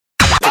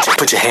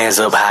Put your hands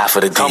up high for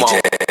the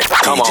DJ.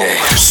 Come on.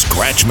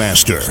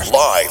 Scratchmaster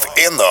live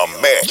in the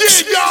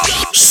mix. Yeah.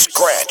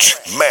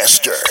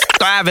 Scratchmaster.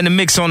 Live in the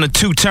mix on the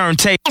 2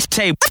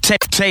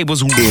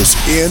 tables is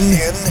in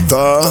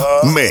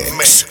the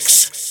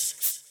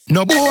mix.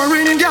 No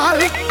boring gal.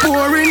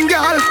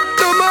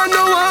 No man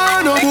no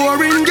one, no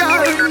boring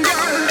gal.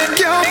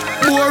 Yeah,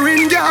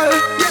 boring gal.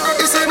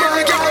 It's a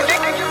my gal.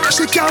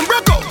 She can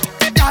broke up.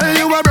 Gal,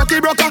 you a broky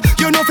broker.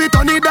 You know fi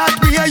turn it that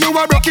way. You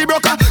a broky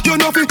broker. You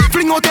know fi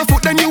fling out your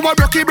foot, then you a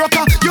broky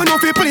broker. You know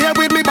fi play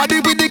with me body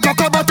with the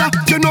cocoa butter.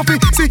 You know fi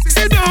sit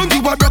down.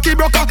 You a broky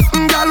broker.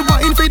 Gal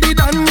wine fi the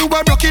dan. You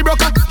a broky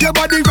broker. Your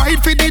body right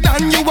fi the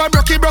dan. You a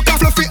broky broker.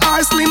 Fluffy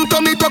ass slim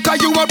tummy tucker.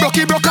 You a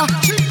broky broker.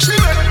 She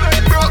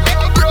make broke.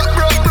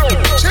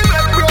 She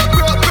make broke.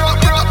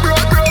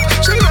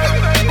 She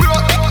make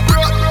broke.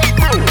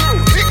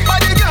 Big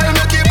body girl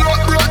make it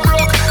broke. Go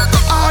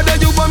harder,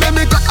 you want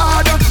me go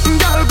harder.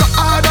 Girl go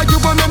harder, you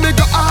want me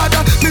go harder.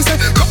 Me say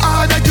go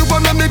harder, you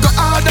want me go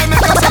harder. Me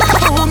say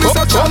oh, me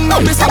say John, no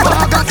me say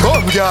Margaret.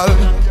 Come girl,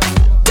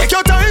 take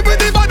your time with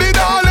the body,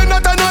 darling.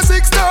 Not a no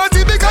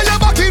 6:30 because you're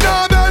back in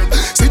our bed.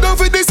 Sit down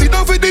for this, sit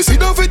down for the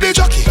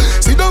jockey.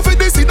 Sit down for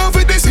this, sit down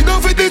for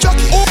the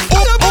jockey. Oh,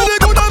 your body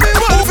good and me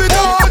want to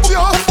touch you.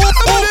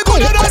 Body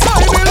good and that's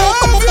why me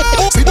love you.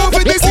 Sit down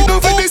for this, sit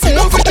down for the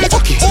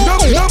jockey. Sit down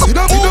for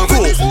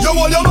this. You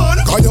want your man?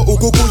 Cause you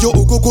uku. And you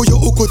uku and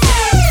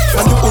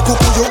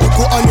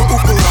you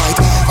uku right.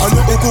 And you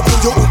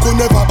uku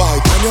never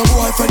bite. And your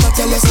boyfriend a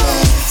tell us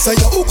say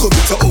you uku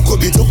bit, you uku.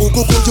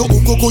 And you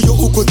uku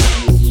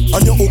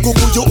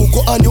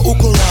and you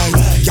uku right.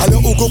 Girl you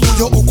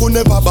uku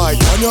never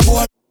bite. And your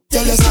boy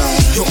tell us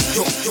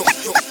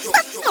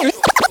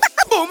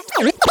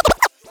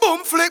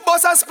boom flick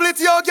boss a split.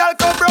 Your girl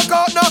come broke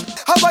out now.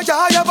 Have a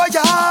ya.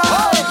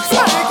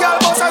 Fly girl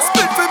boss a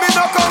split for me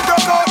now come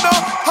broke out now.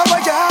 Have a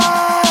ya.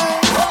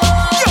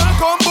 Girl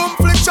come boom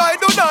flick try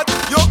do that.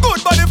 Your good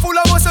body full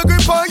of muscle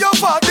grip on your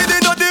fat. Did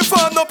it not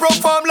deform no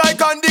perform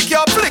like Andy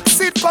Care flick.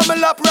 Sit for me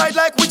lap ride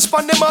like which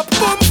pan them up.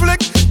 Boom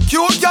flick.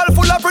 Cute girl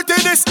full of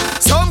prettiness.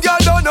 Some girl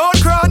don't know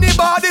cranny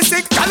body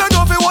sick. Girl I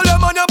know fi hold your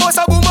man your boss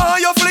a boom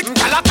on your flick.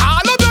 Girl I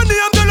call up your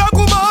name girl I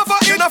come off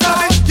in a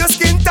flabby. Your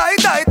skin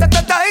tight.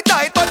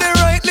 But the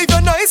right live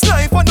your nice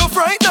life on no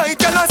fright night.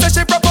 Girl I say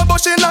she proper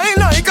but she lie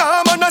like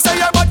a man. I say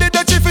your body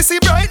that she fi see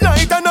bright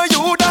light. I know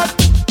you that.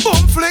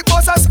 Boom flick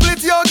boss a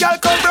split. Your girl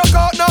come broke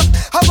out now.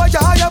 Have a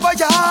ya.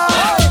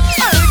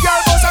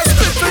 Girl boss a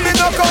split for me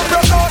now come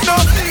broke out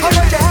now. Have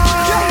a ya.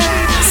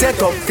 Set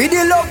up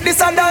video love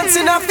this and dance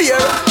in a fear.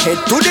 Head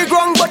to the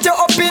ground but you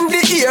up in the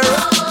ear.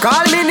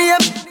 Call me name,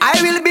 I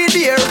will be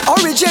there.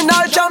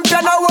 Original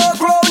champion I work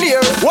round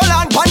here. Hold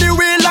on pon the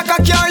wheel like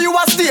a car you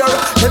a steer.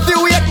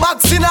 Heavyweight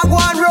boxing I go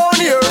on round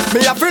here.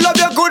 Me a feel of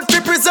your good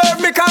to preserve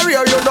me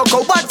career. You know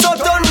go bad so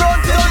done run.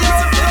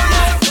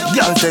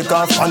 Girl take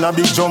off on a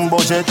big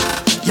jumbo jet.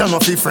 You know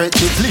fi fret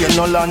the plane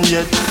no land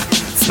yet.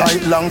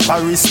 Flight long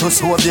Paris to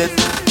Soviet.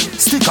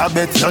 Stick a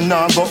bet you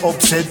nah go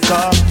upset.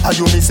 Car are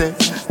you me say?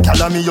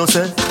 Call me you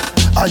say.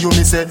 Are you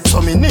me say?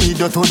 So me need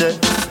you today.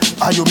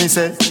 Are you me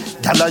say?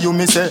 Call you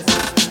me say.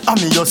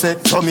 And me you say.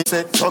 So me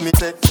say.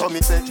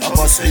 Drop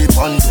asleep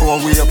and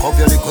don't wake up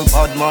your little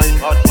bad mind.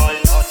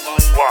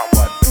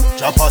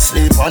 Drop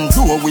asleep and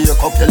don't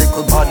wake up your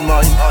little bad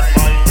mind.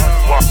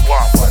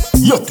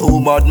 You too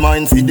bad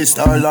mind for the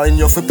star line.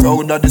 You feel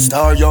proud of the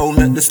star, you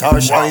make the star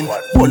shine.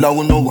 All I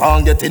wanna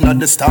want get in at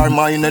the star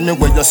mine.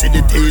 Anyway you see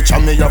the teacher,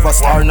 me have a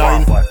star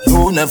 9.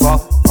 You never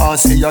want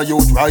see a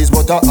youth rise,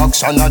 but a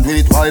action I do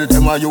it while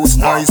them a use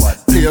nice.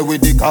 Play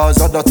with the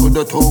cars, other to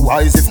the two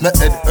wise. If me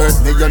head hurt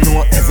me, you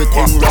know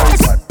everything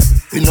rise.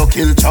 We no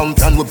kill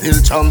champion, we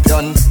build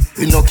champion.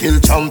 We no kill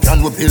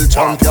champion, we build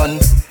champion.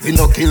 We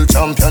no kill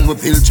champion, we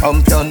build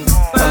champion.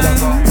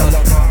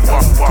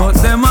 Cut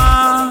them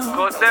off.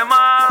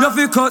 You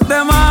fi cut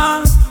them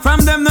off.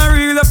 From them no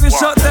real, you fi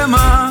shut them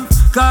off.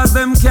 Cause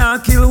them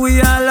can't kill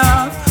we all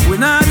off. We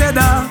not dead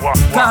off.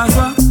 Cause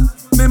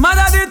me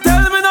mother did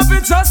tell me not to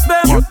trust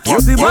them.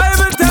 The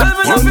Bible tell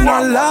me not to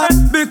lie.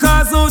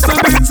 Because who's to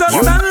be trust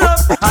and love.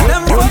 And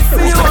them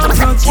pussy you want to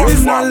trust.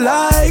 It's not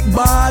like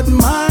bad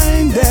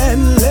mind.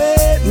 Then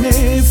let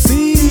me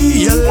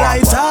see your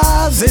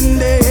lighters in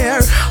the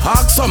air.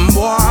 Ask some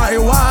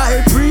boy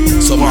why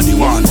breathe. Somebody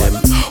want them.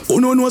 Oh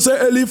no say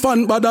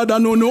elephant badder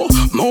than no.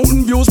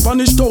 Mountain View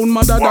Spanish Town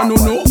madder than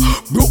no.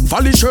 Brook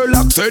Valley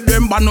Sherlock said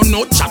them but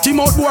no. Chatty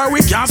mouth boy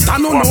we can't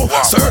stand no.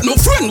 Certain no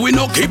friend we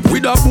no keep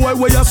with a boy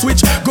where you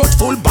switch. Got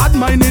full bad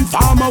mind in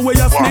farmer where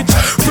you snitch.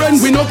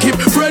 Friend we no keep.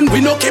 Friend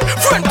keep.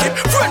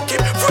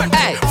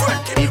 Hey,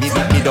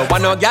 me don't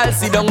want no girl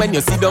sit down. When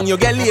you sit down you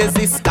get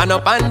lazy. Stand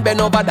up and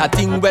bend over. That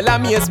thing well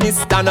amaze me.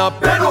 Stand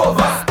up, bend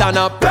over. Stand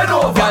up, bend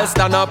over. Girl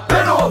stand up,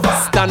 bend over.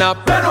 Stand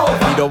up, bend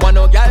over. Me don't want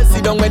no girl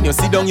sit down. When you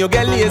sit down you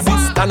get lazy.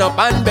 Stand up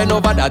and bend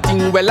over. That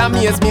thing well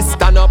amaze me.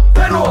 Stand up,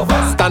 bend over.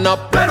 Stand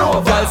up, bend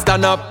over. Girl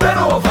stand up, bend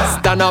over.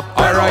 Stand up.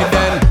 Alright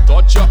then.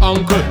 Touch your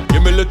ankle,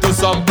 give me a little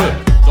sample.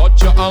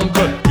 Touch your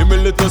ankle, give me a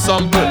little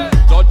sample.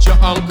 Touch your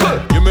ankle,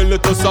 give me a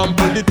little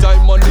sample. The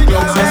time on the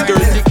ground is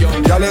dirty.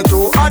 Girl you too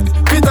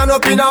turn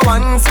up in a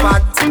one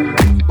spot.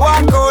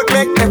 Walk out,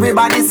 make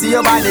everybody see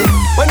your body.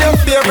 When your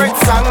favorite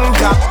song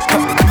drop,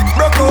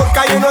 broke out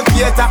 'cause you no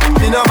cater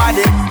to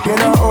nobody. You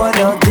know own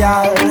no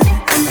girl,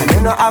 and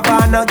you no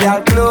have no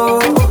girl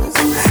clothes.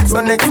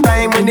 So next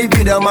time when the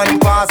video man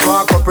pass,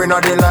 walk up inna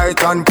the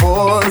light and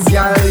pose.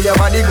 Girl, your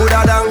body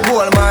gooder than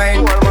gold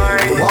mine.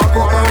 Walk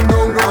up and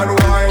down and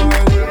wine.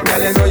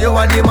 Girl, you know you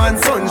are the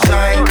man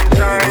sunshine.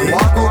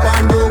 Walk up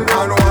and down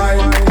and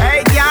wine.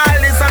 Hey girl,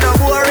 this is a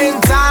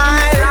boring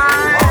time.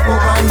 Walk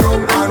up and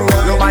down and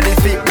wine. Your body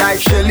fit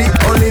like Shelly,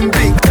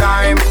 Olympic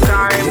time.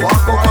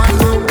 Walk up and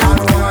down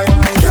and wine.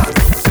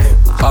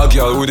 A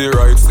girl with the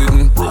right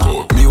sitting.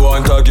 Me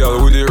want a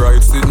girl with the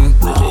right sitting.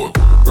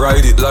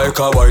 Ride it like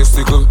a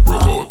bicycle.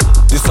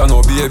 This a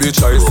no baby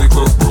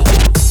tricycle.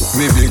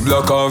 Me big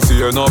black and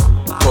fear up.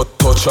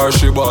 Touch her,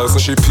 she ball so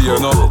she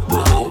peeing up.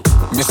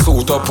 Me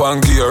suit up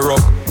and gear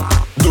up.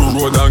 The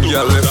road and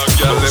girl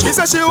left. She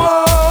said she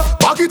want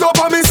back it up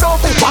on me so,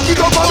 back it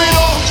up on me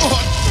now.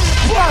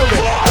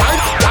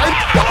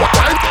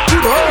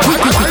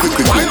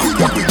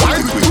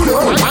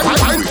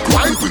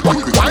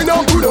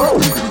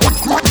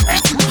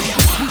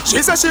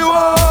 She said she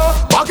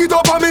want back it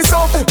up on me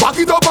so, back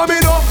it up on me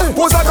now.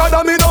 Pose like a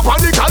dummy now,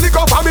 and the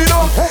calico for me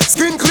now.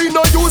 Skin clean,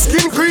 no use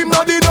skin cream,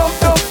 no di no.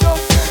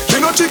 She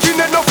no chicken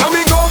head, no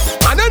flamingo.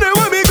 And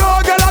anywhere me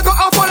go, girl I go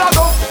a follow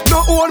go. No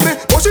own me,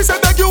 but she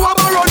said that you a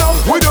borrow now.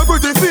 With your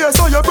pretty face,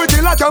 so you're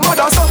pretty like your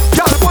mother so.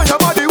 Girl point your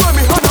body when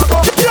me hand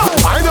go.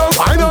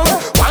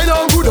 Wine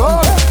on good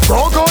on.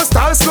 Bronco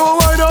style slow,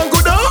 wine on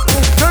good on.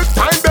 Take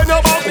time, bend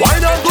your back,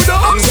 wine on good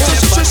on.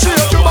 She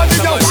your body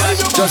down.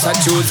 Just a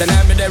choose and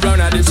I'm in the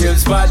round at the chill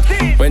spot.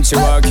 When she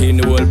walk in,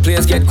 the whole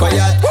place get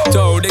quiet.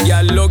 Told the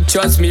girl look,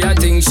 trust me, I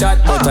think shot.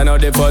 But I know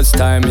the first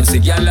time it's the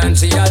girl and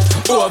she hot.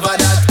 Over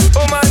that,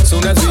 oh man,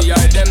 soon as we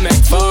are them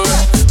make four.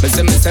 Me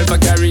see myself a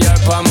carry her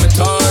on my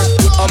tour.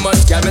 How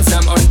much can me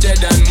some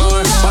 100 and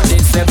more? But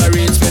it's never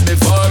reached me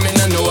before, me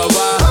no know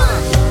why.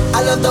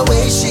 I love the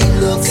way she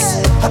looks.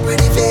 Her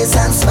pretty face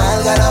and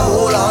smile got a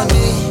hold on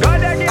me.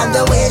 And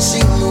the way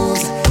she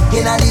moves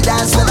in the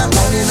dance when I'm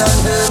running on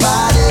her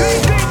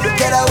body.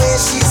 Get away,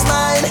 she's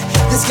mine.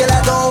 This girl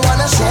I don't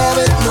wanna share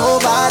with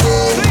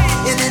nobody.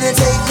 It didn't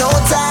take no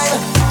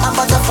time. I'm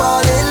about to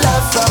fall in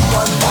love from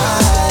one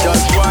time.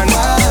 Just one,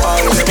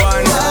 all in the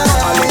one,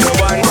 all in the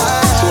one,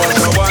 two of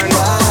the one.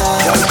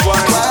 Just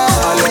one,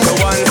 all in the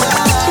one,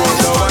 two of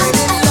the one.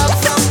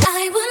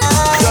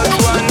 Just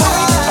one,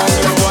 all in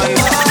the one,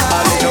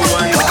 all in the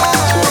one, two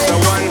of the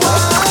one.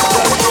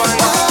 Just one,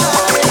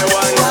 all in the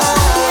one, two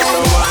of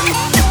the one.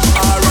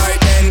 Alright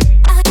then,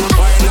 wine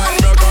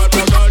and rock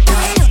out,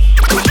 girl.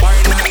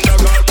 Wine and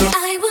rock out,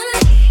 girl.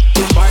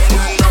 Wine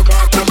and rock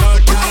out, girl.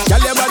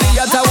 Tell your body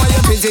that's how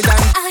you visit and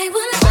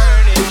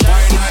turn it.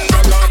 Wine and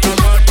rock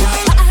out, girl.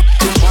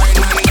 Wine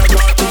and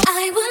rock out,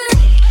 girl.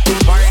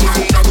 Wine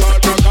and rock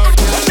out, girl.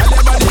 Tell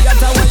your body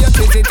that's how you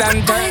visit and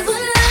turn it.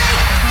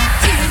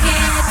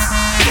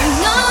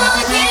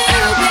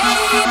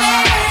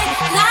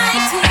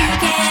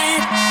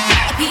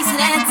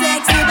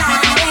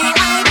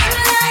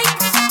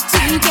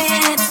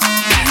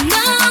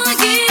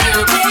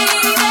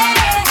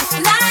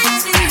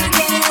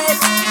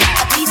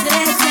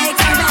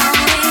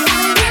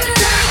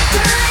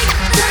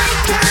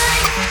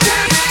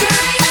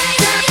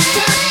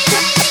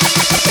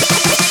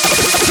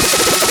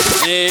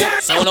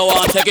 So no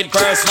one take it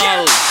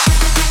personal.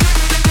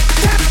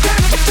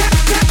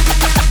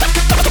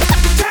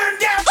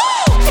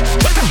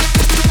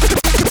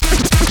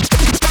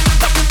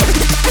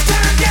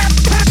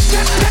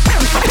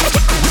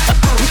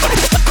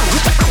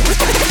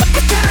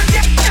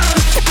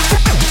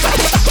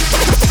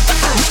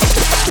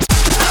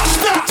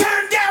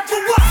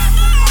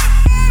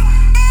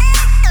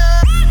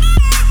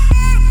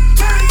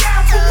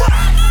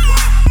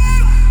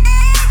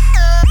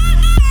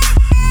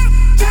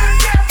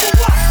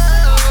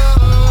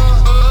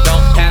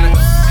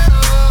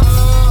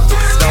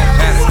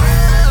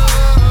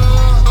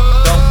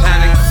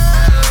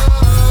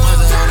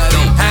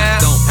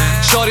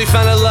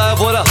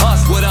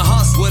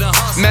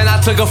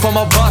 Took her from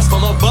a bus.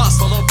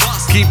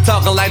 Keep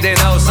talking like they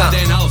know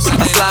something.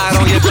 Slide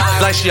on your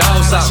like she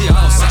owes something.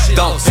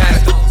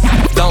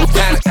 Don't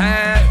panic.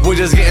 We're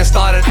just getting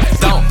started.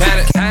 Don't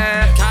panic.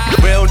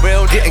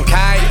 Real getting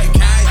kite.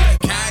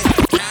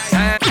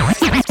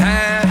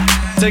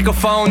 Take a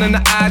phone and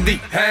the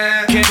ID.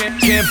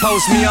 Can't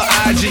post me on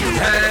IG.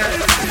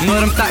 Know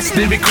them thoughts,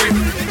 they be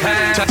creepin'.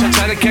 Try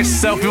to catch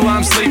yourself while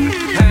I'm sleeping.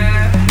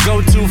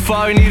 Go too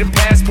far, you need a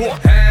passport.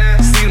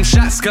 See them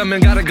shots coming,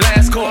 got a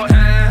glass court.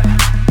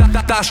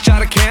 Thoughts try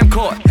to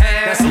camcord.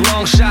 That's a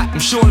long shot, I'm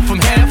shooting from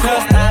half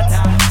court.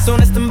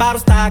 Soon as them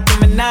bottles start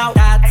coming out,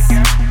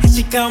 and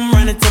she come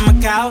running to my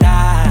couch.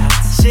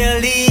 She a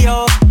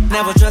Leo,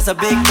 never trust a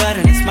big butt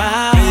and a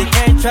smile. You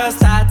can't trust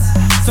that.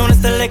 Soon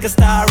as the liquor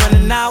start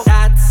running out,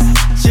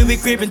 she'll be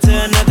creeping to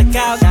another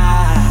couch.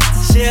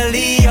 She a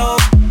Leo,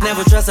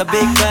 never trust a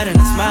big butt and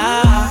a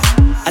smile.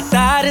 I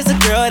Thought is a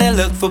girl that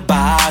look for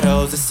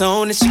bottles. As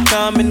soon as she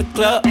come in the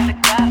club,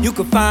 you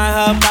can find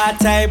her by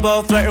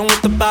table, flirting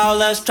with the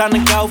ballers, trying to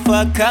go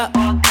for a cup.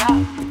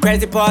 The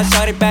crazy part,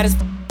 shorty bad as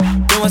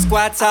doing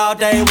squats all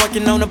day,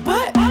 working on the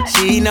butt.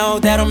 She know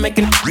that'll make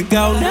a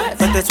go nuts,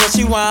 but that's what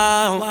she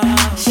want.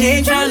 She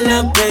ain't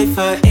tryna pay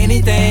for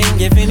anything,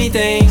 if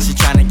anything. She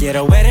tryna get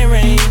a wedding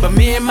ring, but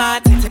me and my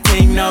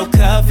team, no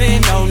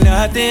cuffing, no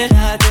nothing.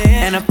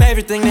 And her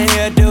favorite thing to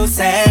hear do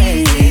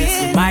say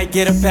is, you might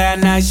get a pair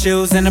of nice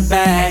shoes and a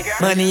bag.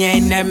 Money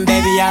ain't nothing,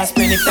 baby, I'll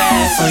spend it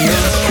fast on you.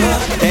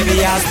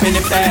 Baby, I'll spend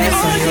it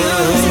fast on you.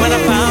 Cause when I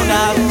found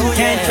out,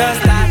 can't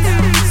trust that.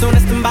 Soon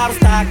as them bottles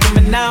start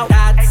coming out,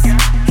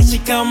 she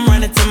come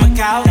running to my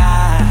couch.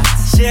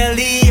 She'll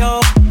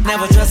Leo,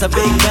 never trust a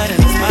big butt in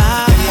a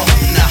smile.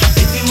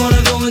 If you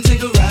wanna go and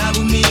take a ride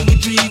with me, we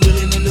three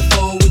willing in the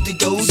four with the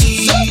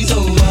goatees.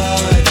 Oh,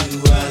 why do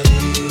I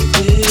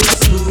live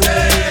this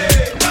way?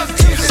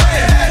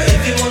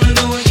 If you wanna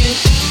go and get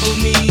with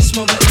me,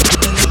 smoke it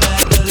in the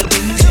back of the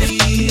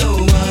Bentley.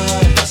 Oh,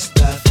 why must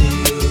I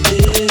feel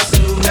this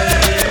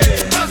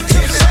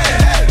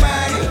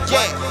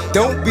way?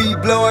 Don't be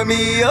blowing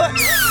me up,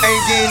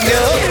 ain't getting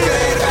up.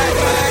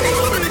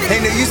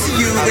 Ain't no use to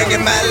you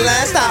ringing my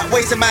line, stop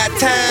wasting my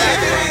time.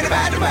 If it ain't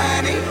about the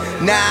money,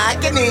 nah, I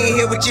can even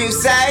hear what you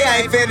say.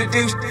 I ain't finna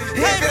do.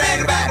 If it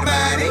ain't about the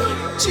money,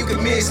 you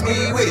can miss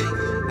me with it.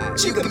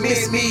 You can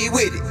miss me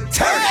with it.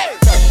 Turn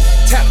it.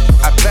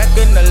 I pack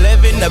in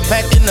 11, I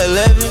pack in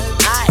 11.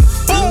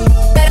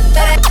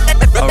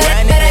 I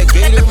ran in the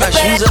gator, my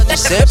shoes up to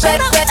 7.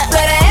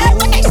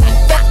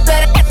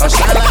 I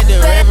shine like the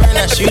reverend,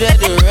 I shoot at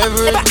the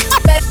reverend.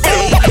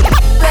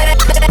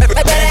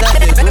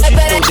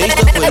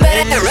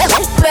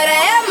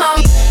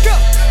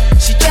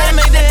 She tryna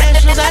make the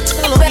extras, I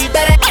tell her you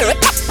better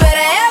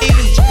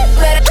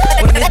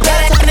when it's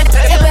bad time to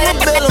pay my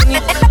bill on you.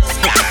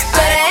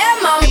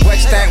 What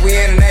you think we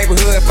in the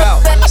neighborhood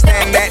about?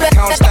 Standing at the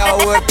corner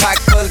store with a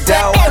pocket full of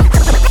dough.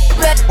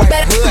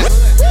 White hood,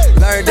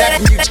 learned that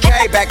from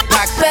UGK back in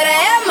pocket. Better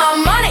have my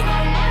money.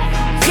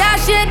 Y'all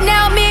should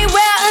know me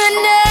well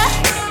enough.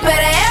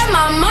 Better have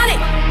my money.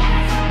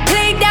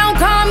 Please don't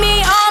call me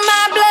on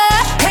my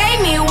blood.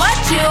 Pay me what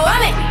you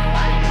want it.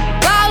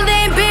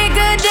 Ballin'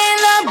 bigger than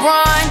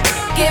LeBron.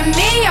 Give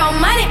me your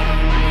money.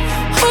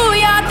 Who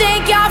y'all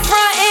think y'all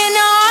frontin'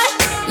 on?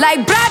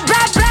 Like blah,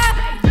 blah, blah.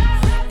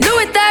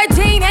 Louis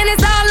 13 and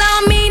it's all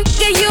on me.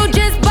 Nigga, you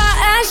just bought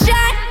a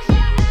shot.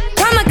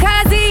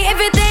 Kamikaze if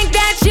you think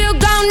that you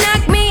gon'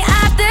 knock me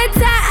off the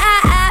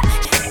top.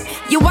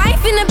 Your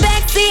wife in the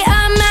backseat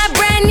of my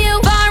brand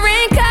new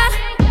foreign car.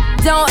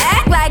 Don't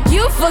act like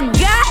you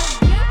forgot.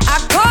 I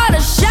called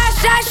a shot.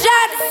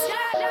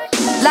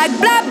 Like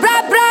blah,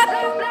 blah, blah.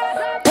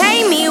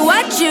 Pay me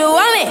what you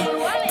want it.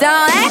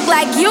 Don't act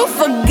like you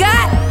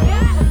forgot.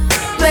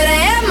 Better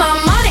have my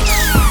money.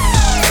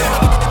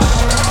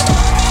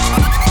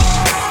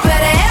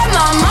 Better have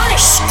my money.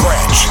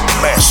 Scratch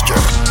Master.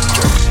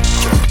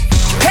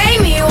 Pay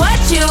me what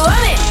you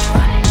want it.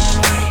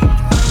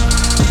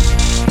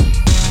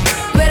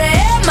 Better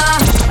have my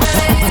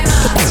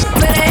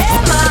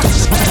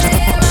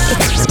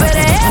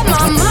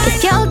money.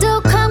 If your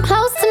dude come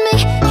close to me,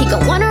 he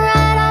gon' wanna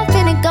ride off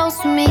and it goes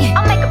for me.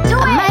 I'll make him do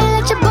it. I might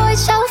let your boy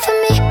show for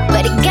me,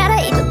 but he gotta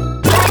eat the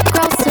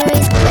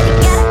groceries. But he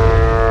gotta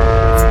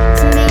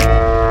to me.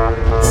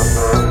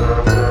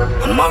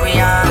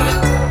 Mariana,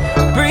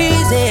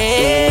 breezy.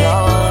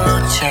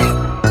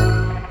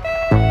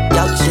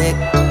 Yo chick,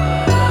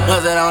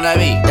 what's that on that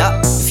beat?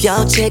 If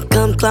your chick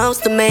come close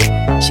to me,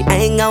 she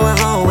ain't going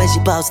home when she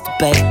supposed to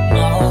pay.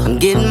 I'm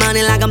getting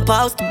money like I'm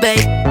supposed to pay.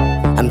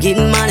 I'm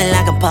getting money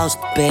like I'm supposed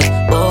to pay.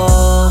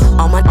 Oh,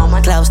 all my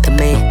close to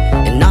me,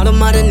 and all the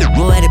mother knew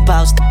where they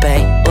supposed to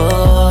pay.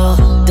 Oh,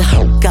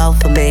 go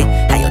for me.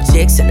 How your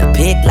chicks in the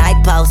pic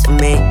like post for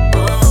me.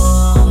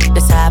 Oh,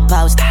 that's how I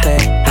supposed to pay.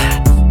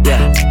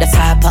 Yeah, that's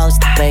how I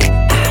supposed to pay.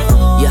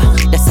 Yeah,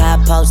 that's how I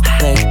supposed to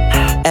pay.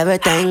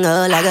 Everything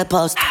look like it's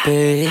supposed to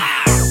be.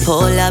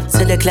 Pull up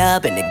to the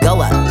club and it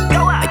go up.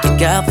 Make your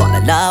girl fall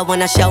in love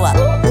when I show up.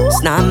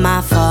 It's not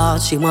my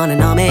fault, she wanna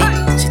know me.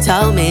 She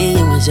told me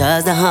you was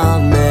just a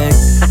hummer.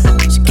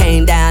 She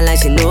came down like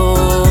she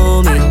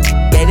knew me.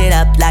 Gave it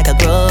up like a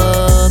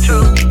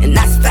groupie. And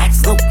that's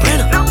facts, no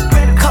printer.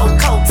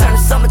 Cold, turn the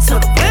summer to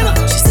the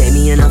winter. She saved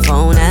me in her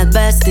phone at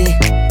bestie,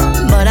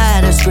 but I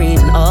had her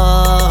screaming,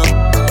 oh.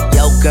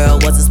 Yo, girl,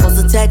 wasn't supposed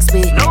to text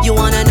me. You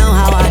wanna know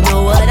how I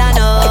know what I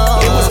know?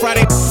 It was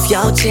Friday. If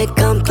your chick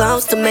come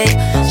close to me,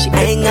 she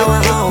ain't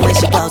going home when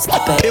she supposed to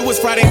pay. It was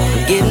Friday.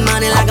 I'm getting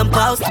money like I'm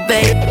supposed to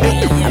pay.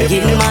 I'm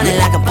getting money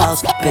like I'm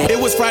supposed to pay. It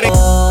was Friday.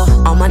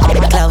 Oh, all my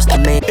close to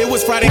me. It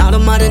was Friday. All the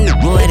mother knew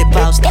where they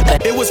supposed to pay.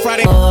 It was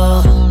Friday.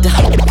 Oh,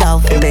 go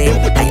for me.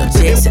 Now your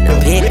chicks in the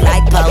pic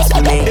like post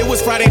for me. It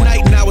was Friday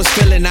night and I was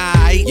feeling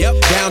aight. Yep.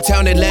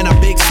 Downtown Atlanta,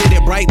 big city,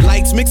 bright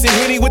lights. Mixing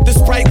Henny with the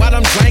Sprite while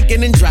I'm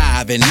drinking and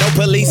driving. No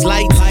police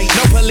lights,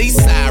 no police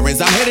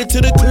sirens. I'm headed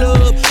to the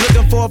club,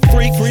 looking for a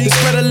freak.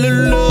 Spread a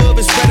little love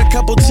and spread a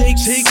couple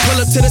cheeks.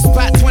 Pull up to the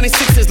spot,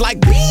 26 is like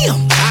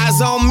bam.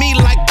 Eyes on me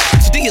like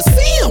till you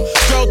see him.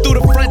 Strolled through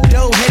the front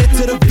door, headed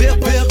to the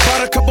VIP.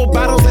 Bought a couple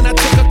bottles and I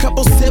took a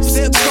couple sips.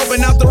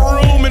 Scoping out the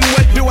room and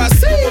what do I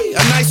see?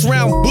 A nice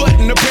round butt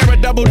and a pair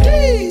of double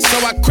D's. So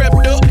I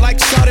crept up like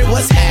shawty,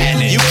 what's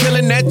happening? You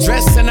killing that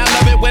dress and I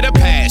love it with a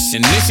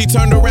passion. Then she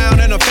turned around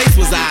and her face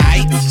was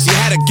aight. She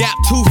had a gap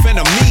tooth and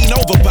a mean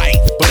overbite.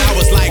 But I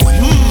was like,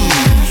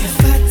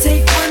 If I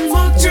take one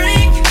more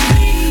drink,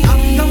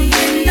 I'm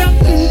gonna end up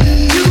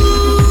in you.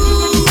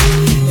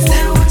 Is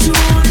that what you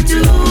wanna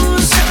do,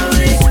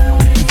 shawty?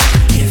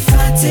 If I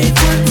take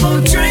one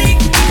more drink,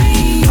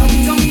 I'm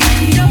gonna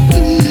end up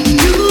in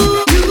you.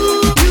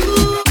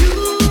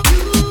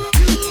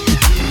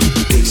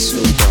 Big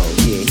Snoop Dogg,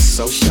 yeah, he's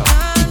so sharp.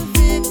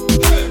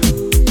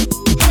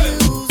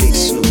 Big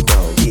Snoop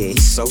Dogg, yeah,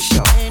 he's so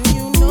sharp.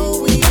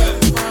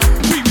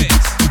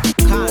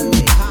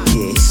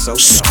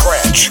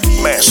 Scratch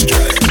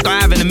Master.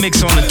 Live in the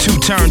mix on the 2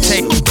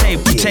 turntables.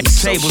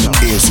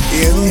 Is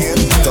in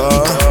the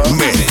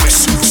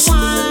mix.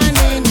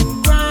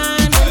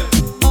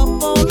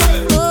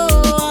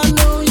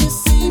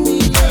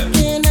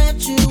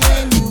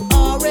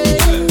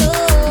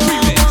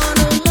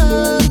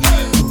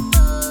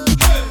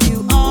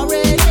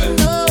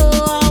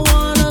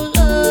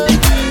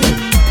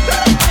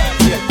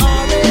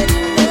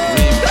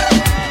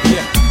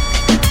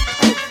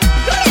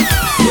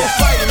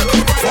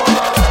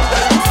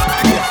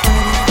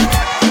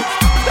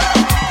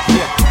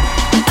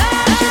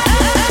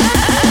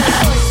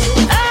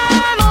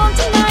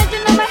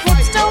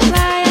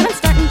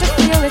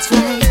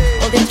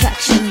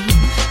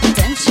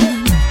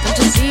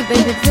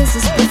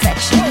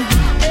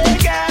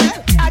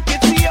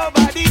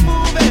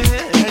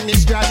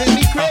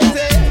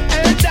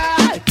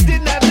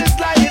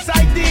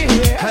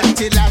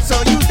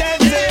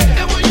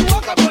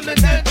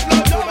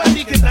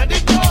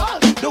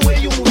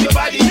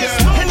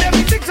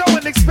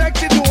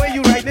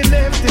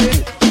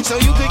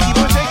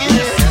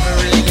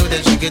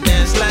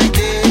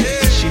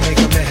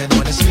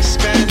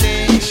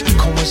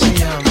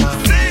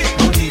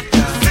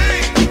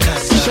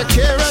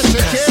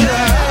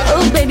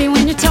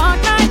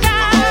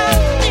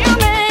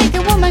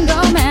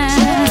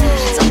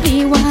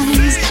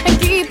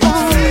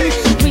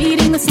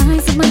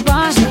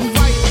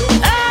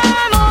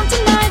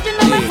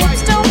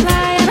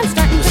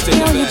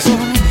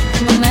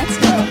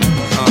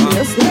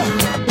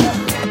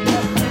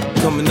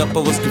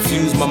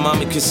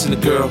 Kissing a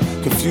girl,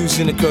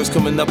 confusion occurs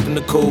coming up in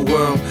the cold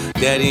world.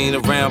 Daddy ain't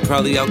around,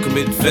 probably out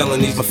committing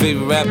felonies. My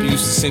favorite rapper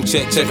used to sing,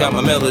 check out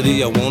my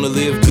melody. I wanna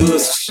live good.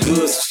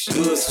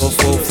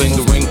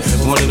 4-finger ring,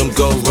 one of them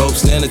gold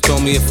ropes. Nana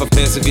told me if I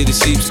pass, I get a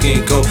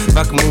sheepskin coat. If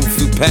I can move a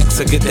few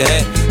packs, I get the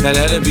hat. Now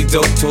that'd be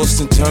dope.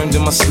 Tossed and turned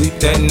in my sleep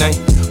that night.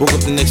 Woke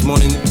up the next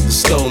morning,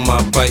 stole my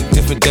bike.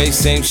 Different day,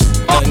 same shit,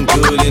 nothing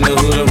good in the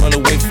hood. I run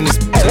away from this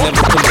bitch, I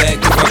never come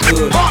back if I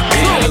could.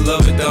 Yeah, I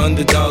love it, the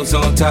underdogs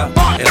on top.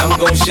 And I'm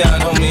gon'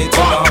 shine, homie,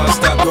 until my heart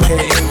stop. Go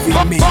ahead, envy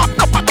me.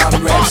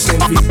 I'm Raps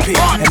MVP,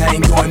 and I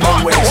ain't going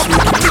nowhere, so you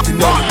can get to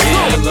know me.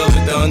 Yeah, I love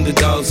it, the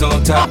underdogs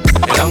on top.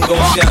 And I'm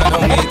gon' shine,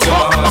 homie, until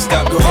my heart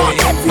stop. Go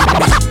ahead, envy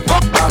me.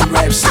 I'm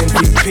Raps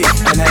MVP,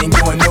 and I ain't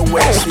going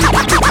nowhere, so you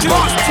can get to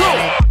know me.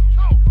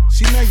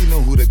 See, now you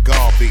know who the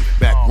guard be.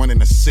 Back when in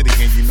the city,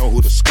 and you know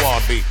who the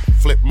squad be.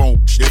 Flip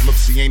mode, shit, look,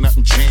 see, ain't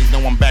nothing changed. No,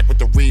 I'm back with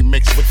the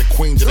remix with the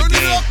queens of the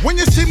game. When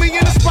you see me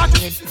in the spot,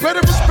 better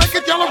respect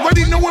it. Y'all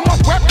already knowin' my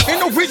rap, ain't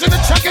no reason to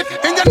check it.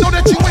 And y'all know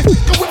that you ain't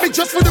go with me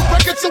just for the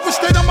record. So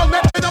instead, I'ma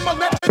let it.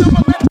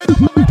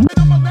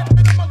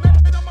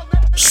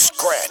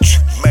 Scratch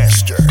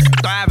Master.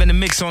 Live in the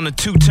mix on the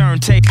 2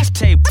 turntables.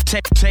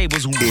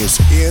 Is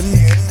in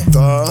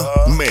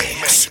the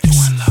mix.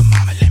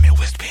 Mama, let me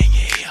whisper in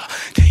your ear.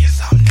 Tell you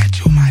something that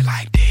you might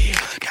like to hear.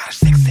 Got a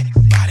sexy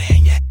body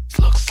and your ass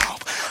looks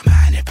soft.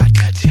 Mind if I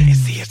touch it and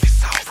see if it's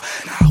soft?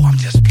 No, I'm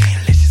just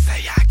playing, let's just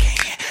say I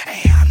can.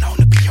 And I'm known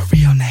to be a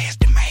real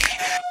nasty man.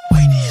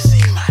 Wait till you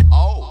see my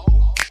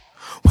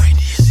Wait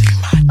till you see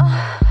my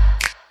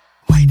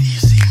Wait till you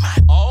see my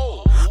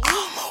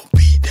I'ma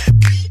beat that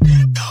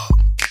dog.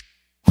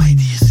 Wait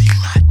till you see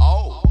my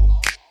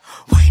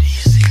Wait till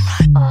you see my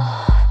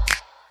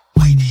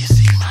Wait till you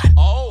see my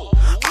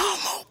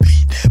I'ma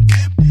beat that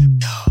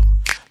dog.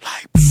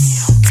 Like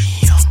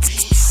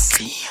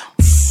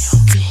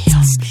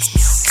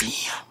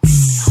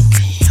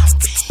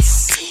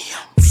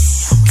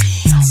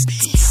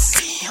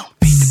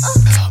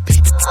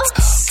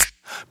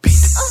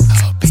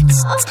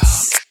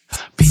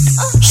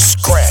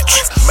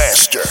Scratch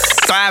Master.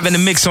 Live in the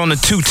mix on the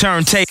 2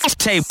 turntables.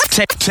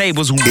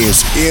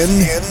 Is in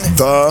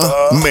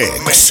the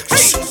mix.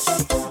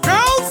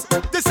 Girls,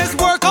 this is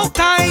workout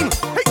time.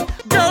 Hey,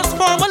 girls,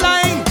 form a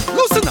line.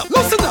 Loosen up,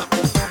 loosen up.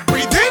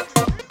 Breathe in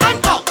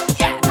and out.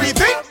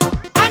 Breathe in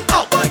and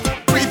out.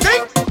 Breathe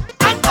in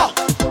and out.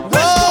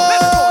 Let's go,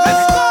 let's go,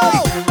 let's go.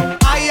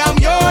 I am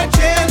your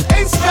gym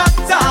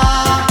instructor.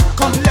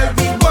 Come let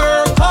me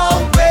work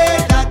out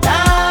with the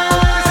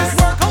dance. This is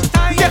workout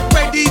time. Get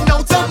ready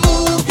now to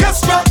move your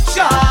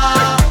structure.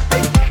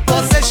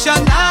 Position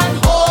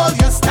and hold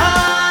your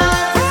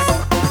stand.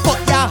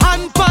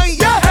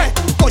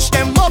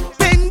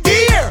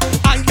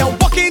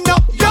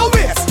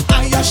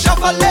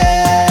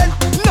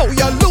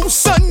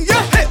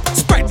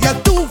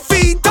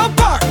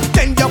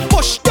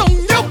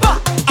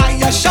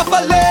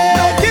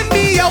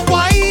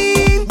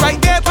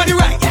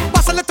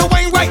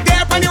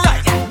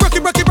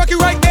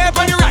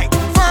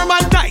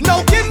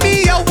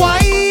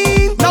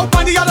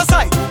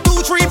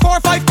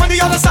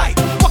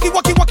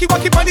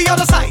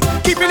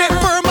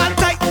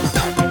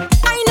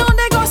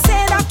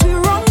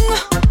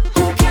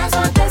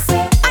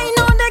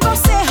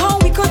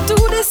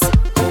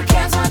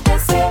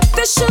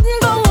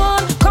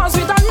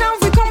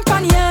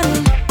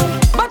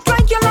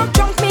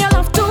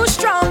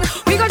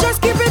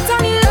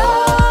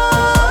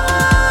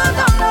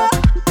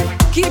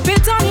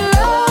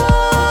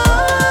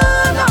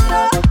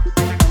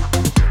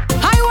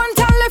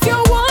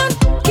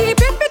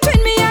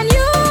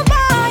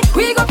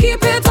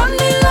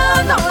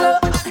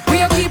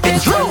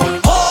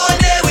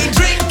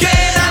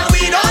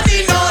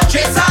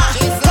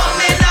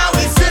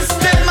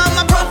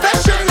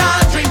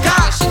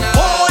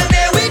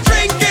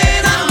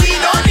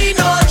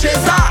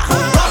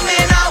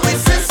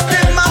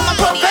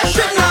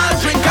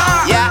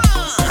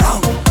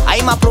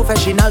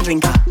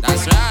 drinker.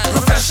 That's right.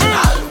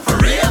 Professional, for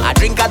real. A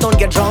drinker don't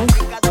get drunk.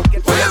 What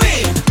do you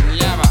mean?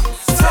 Never.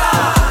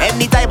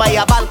 Anytime I buy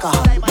a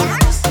alcohol.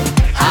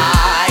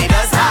 I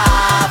just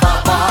have a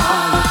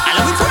ball. And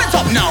let me turn it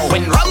up now.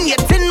 When rum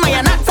gets in my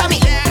anatomy,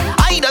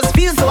 I just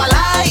feel so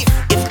alive.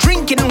 If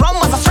drinking rum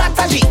was a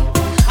strategy,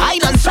 I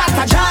done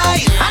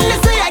strategize. And they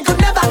say I could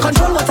never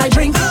control what I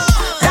drink.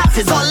 That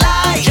is all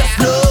lies. Just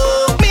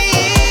look me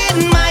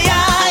in my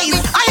eyes.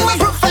 I'm a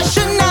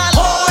professional.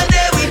 All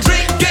day we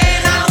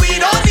drinking and we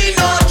don't need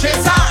no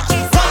chaser.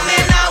 Rum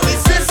in our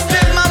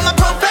system, I'm a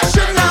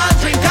professional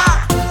drinker.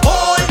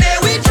 All day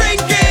we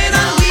drinking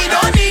and we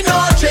don't need no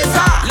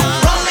chaser.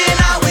 Rum in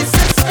our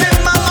system,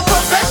 I'm a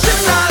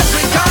professional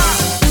drinker.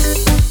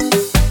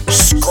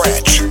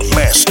 Scratch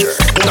Master.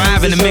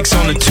 Driving the mix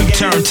on the two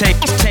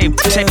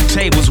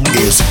turntables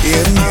is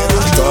in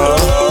the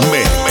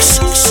mix.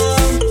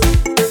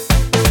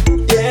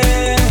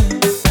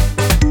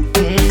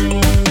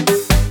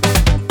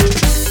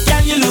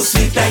 Can you look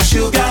sweet like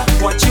sugar?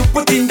 What you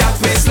put in that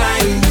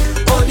waistline?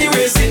 Only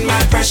raising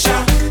my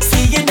pressure.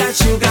 Seeing that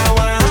sugar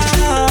wine.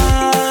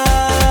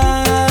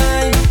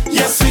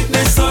 Your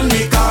sweetness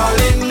only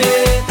calling me.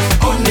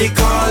 Only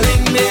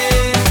calling me.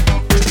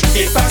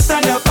 If I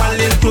stand up a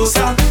little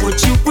closer,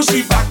 would you push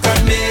it back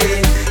on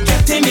me?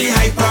 Getting me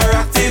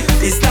hyperactive.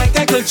 It's like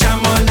I could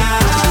jam all night.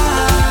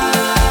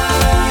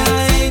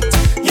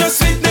 Your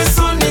sweetness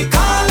only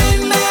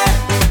calling me.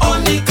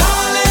 Only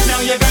calling.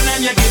 Now you're gonna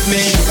give me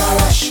sugar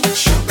rush,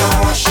 sugar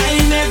rush. I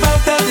never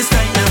felt this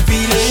kind of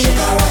feeling.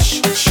 Sugar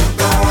rush,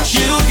 sugar rush.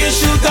 You get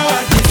sugar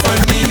at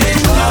different meaning.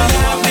 Now you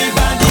have me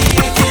body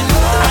aching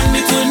and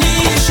me to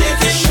knee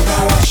shaking.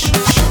 Sugar rush,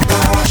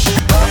 sugar rush.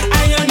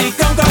 I only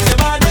come 'cause your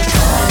body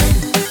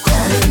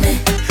calling me.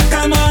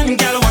 Come on,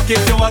 girl, walk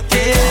it to walk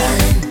it.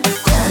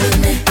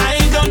 I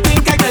don't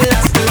think I can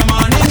last till the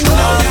morning.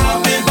 Now you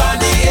have me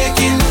body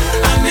aching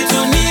and me to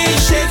knee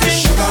shaking.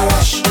 Sugar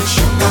rush,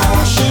 sugar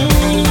rush.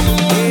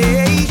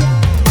 Hey,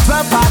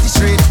 12 party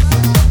straight.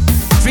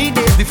 3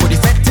 days before the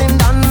fetting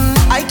done.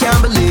 I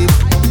can't believe.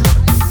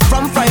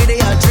 From Friday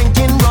I'm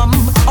drinking rum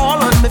all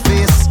on my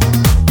face.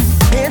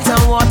 Paint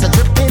and water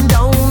dripping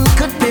down.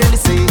 Could barely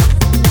see.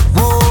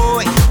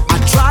 Boy,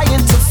 I'm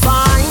trying to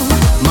find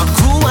my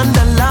crew on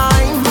the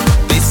line.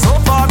 They so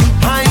far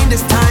behind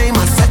this time.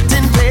 I set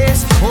in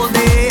place. Whole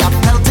day I'm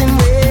pelting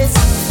ways.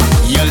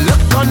 Your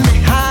look on me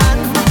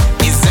hand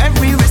is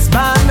every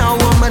wristband. A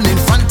woman in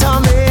front of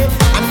me,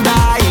 and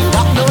I ain't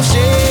got no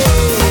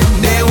shame.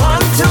 They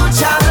want to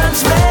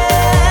challenge me,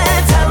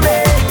 tell me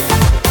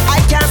I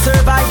can't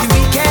survive the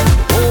weekend.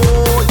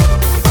 Oh,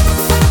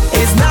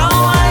 it's now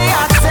I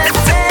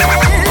accept it.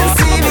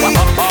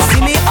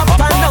 See me up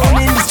and down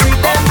in the street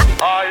then.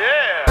 Oh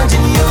yeah.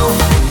 Challenging you,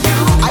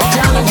 I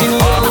challenging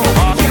you,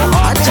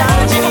 I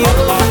challenging you,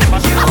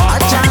 I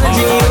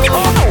challenging you.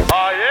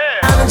 Oh yeah.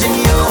 Challenging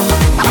you,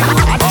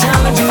 I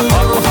challenging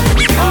you,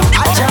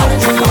 I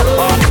challenging you,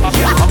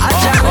 I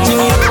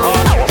challenging you.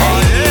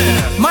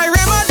 My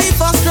remedy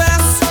for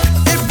stress,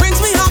 it brings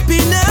me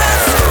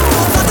happiness.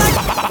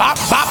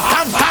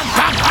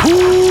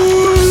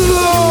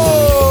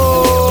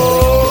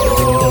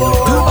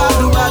 Dooba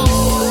dooba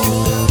doo.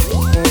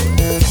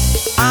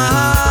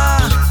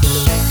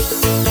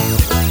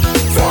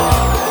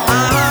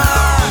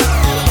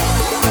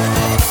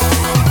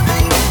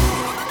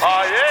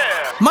 Oh yeah.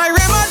 My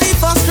remedy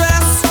for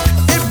stress,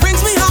 it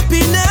brings me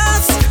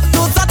happiness.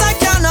 Those that I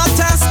cannot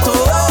test.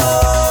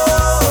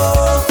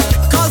 Oh,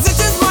 'cause it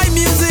is my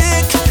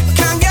music,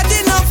 can't get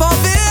enough of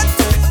it.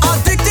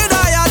 Addicted,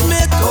 I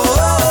admit.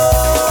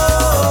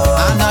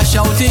 Oh, and I'm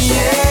shouting,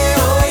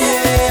 yeah, oh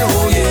yeah,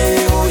 oh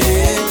yeah, oh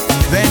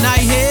yeah. When I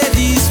hear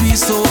these sweet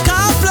soca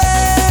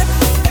play,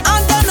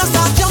 and then I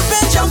start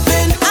jumping,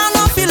 jumping, and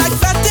I feel like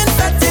fetting.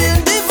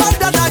 The vibe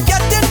that I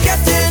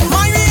getting.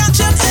 My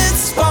reaction is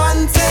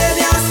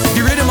spontaneous.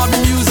 The rhythm of the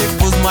music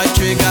was my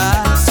trigger.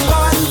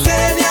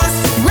 Spontaneous.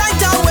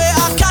 Right away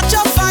I catch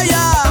a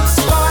fire.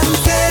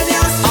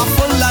 Spontaneous. I'm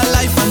full of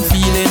life and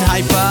feeling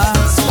hyper.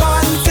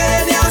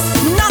 Spontaneous.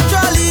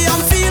 Naturally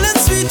I'm feeling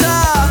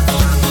sweeter.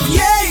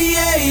 Yeah,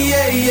 yeah,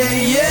 yeah, yeah,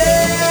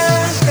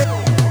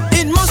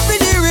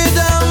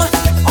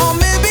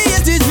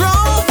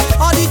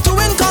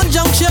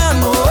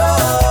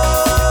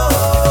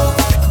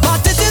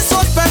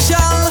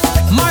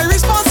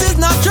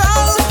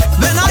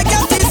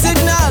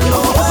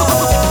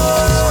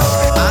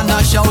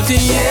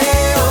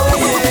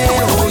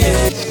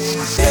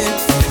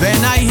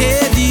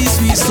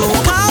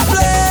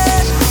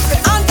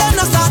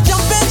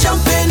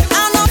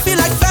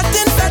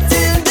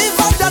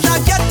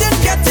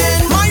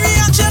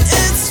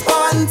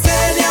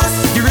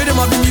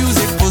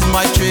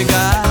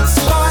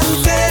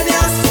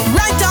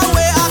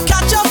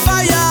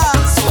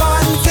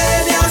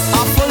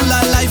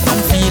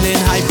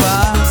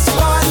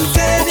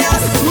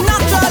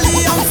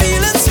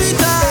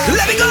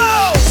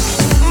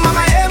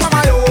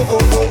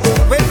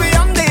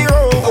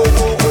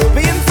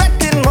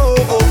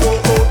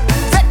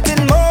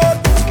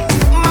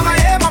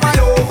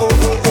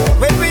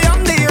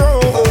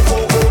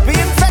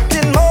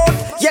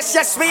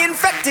 yes, we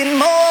infecting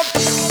more.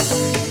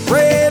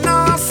 Rain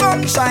or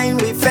sunshine,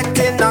 we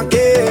infecting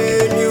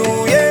again.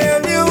 New year,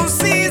 new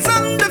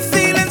season, the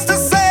feeling's the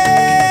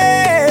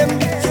same.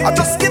 I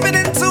just give it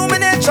into my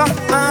nature.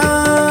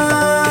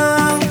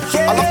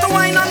 I love to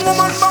wine and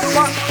woman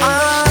bumper.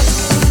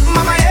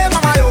 Mama, yeah,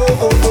 mama, oh,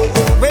 oh, oh,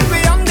 oh. When we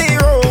on the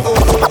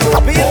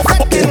road, we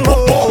infecting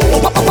more.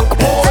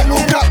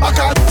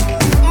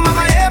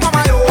 Mama, yeah,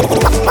 mama, oh, oh,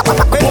 oh.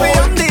 When we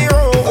on the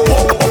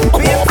road,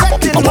 we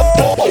infecting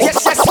more. Yes,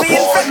 yes, we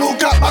infecting.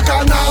 Look at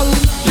Bacchanal.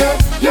 Yeah,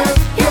 yeah,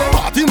 yeah.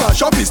 Party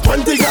mashup is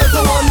 20 girls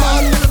to one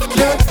man.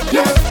 Yeah,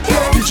 yeah,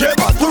 yeah. DJ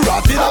bad to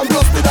rattle and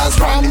plus the dance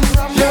ram.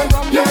 Yeah,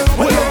 yeah.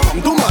 When you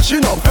come to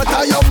mashing up,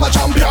 better you have my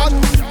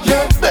champion.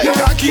 Yeah, they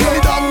can't keep me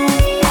down.